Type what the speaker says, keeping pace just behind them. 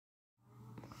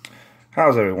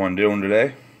How's everyone doing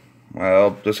today?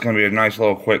 Well, this is going to be a nice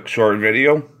little quick short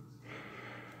video.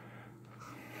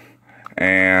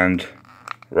 And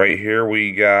right here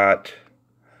we got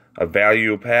a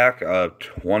value pack of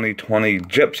 2020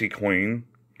 Gypsy Queen.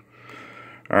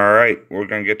 Alright, we're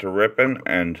going to get to ripping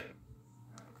and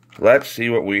let's see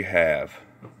what we have.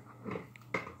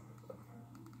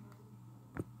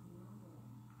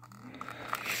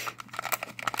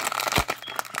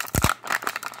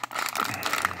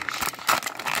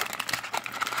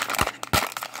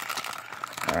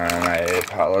 And I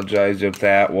apologize if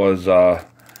that was, there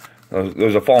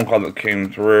was a phone call that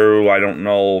came through. I don't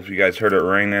know if you guys heard it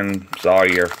ringing.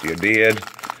 Sorry if you did.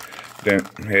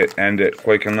 Didn't hit end it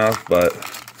quick enough, but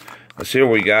let's see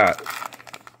what we got.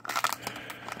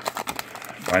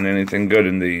 Find anything good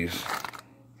in these.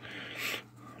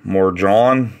 More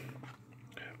drawn.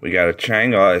 We got a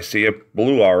Chang. I see a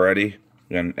blue already.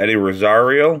 We got an Eddie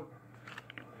Rosario.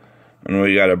 And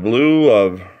we got a blue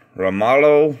of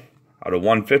Romalo. Out of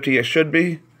 150 it should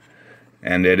be.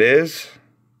 And it is.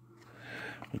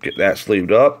 We'll get that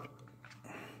sleeved up.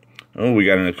 Oh, we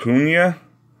got an Acuna.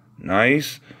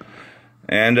 Nice.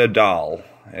 And a doll.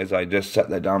 As I just set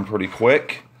that down pretty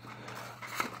quick.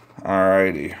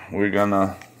 Alrighty. We're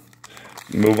gonna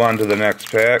move on to the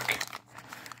next pack.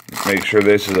 Make sure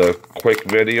this is a quick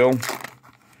video.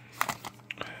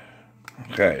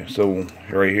 Okay, so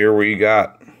right here we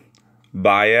got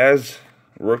Baez,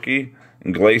 rookie.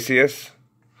 Iglesias,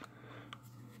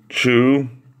 Chu,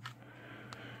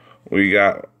 we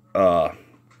got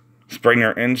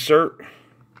Springer insert,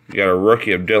 we got a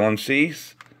rookie of Dylan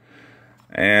Cease,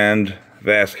 and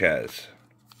Vasquez.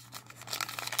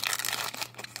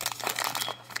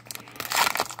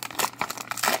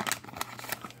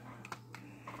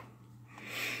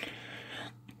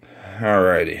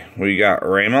 Alrighty, we got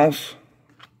Ramos,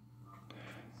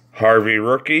 Harvey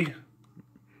rookie,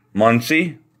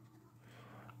 Muncy.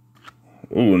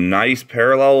 Ooh, nice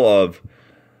parallel of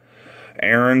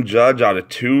Aaron Judge out of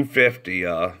 250.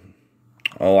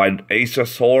 Ace of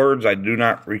Swords. I do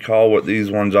not recall what these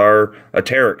ones are. A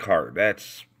tarot card.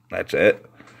 That's it.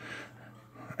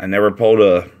 I never pulled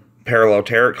a parallel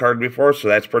tarot card before, so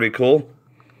that's pretty cool.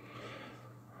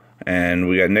 And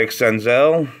we got Nick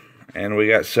Senzel, and we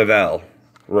got Savell,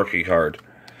 rookie card.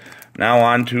 Now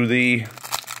on to the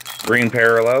green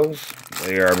parallels.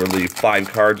 There are, I believe, 5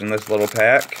 cards in this little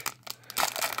pack.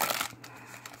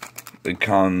 They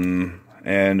come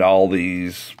in all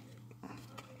these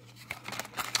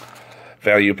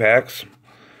value packs.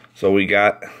 So we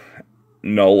got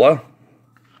Nola,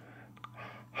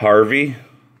 Harvey,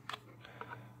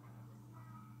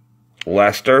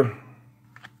 Lester,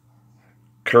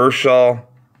 Kershaw,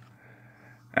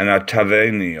 and a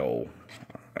Tavenio,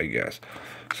 I guess.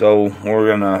 So we're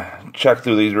gonna check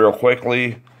through these real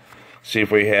quickly, see if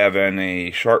we have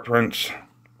any short prints.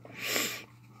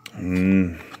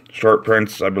 Short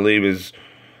prints, I believe, is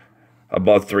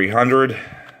above 300.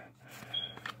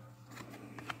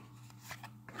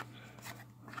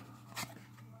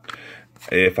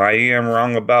 If I am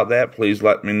wrong about that, please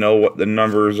let me know what the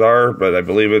numbers are, but I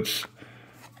believe it's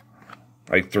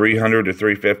like 300 to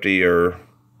 350 or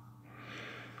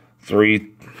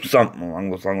 3 something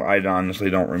along those lines. I honestly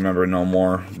don't remember no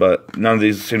more, but none of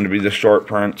these seem to be the short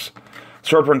prints.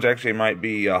 Short prints actually might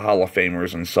be Hall of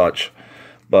Famers and such.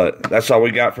 But that's all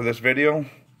we got for this video.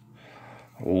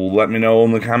 Let me know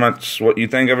in the comments what you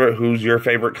think of it. Who's your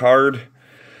favorite card?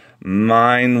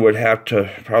 Mine would have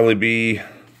to probably be...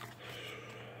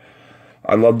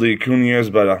 I love the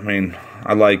Acunas, but I mean,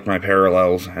 I like my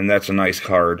parallels, and that's a nice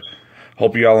card.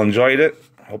 Hope you all enjoyed it.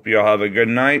 Hope you all have a good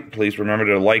night. Please remember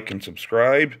to like and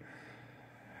subscribe.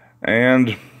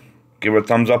 And give it a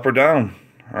thumbs up or down.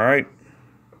 Alright.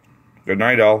 Good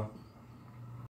night, all.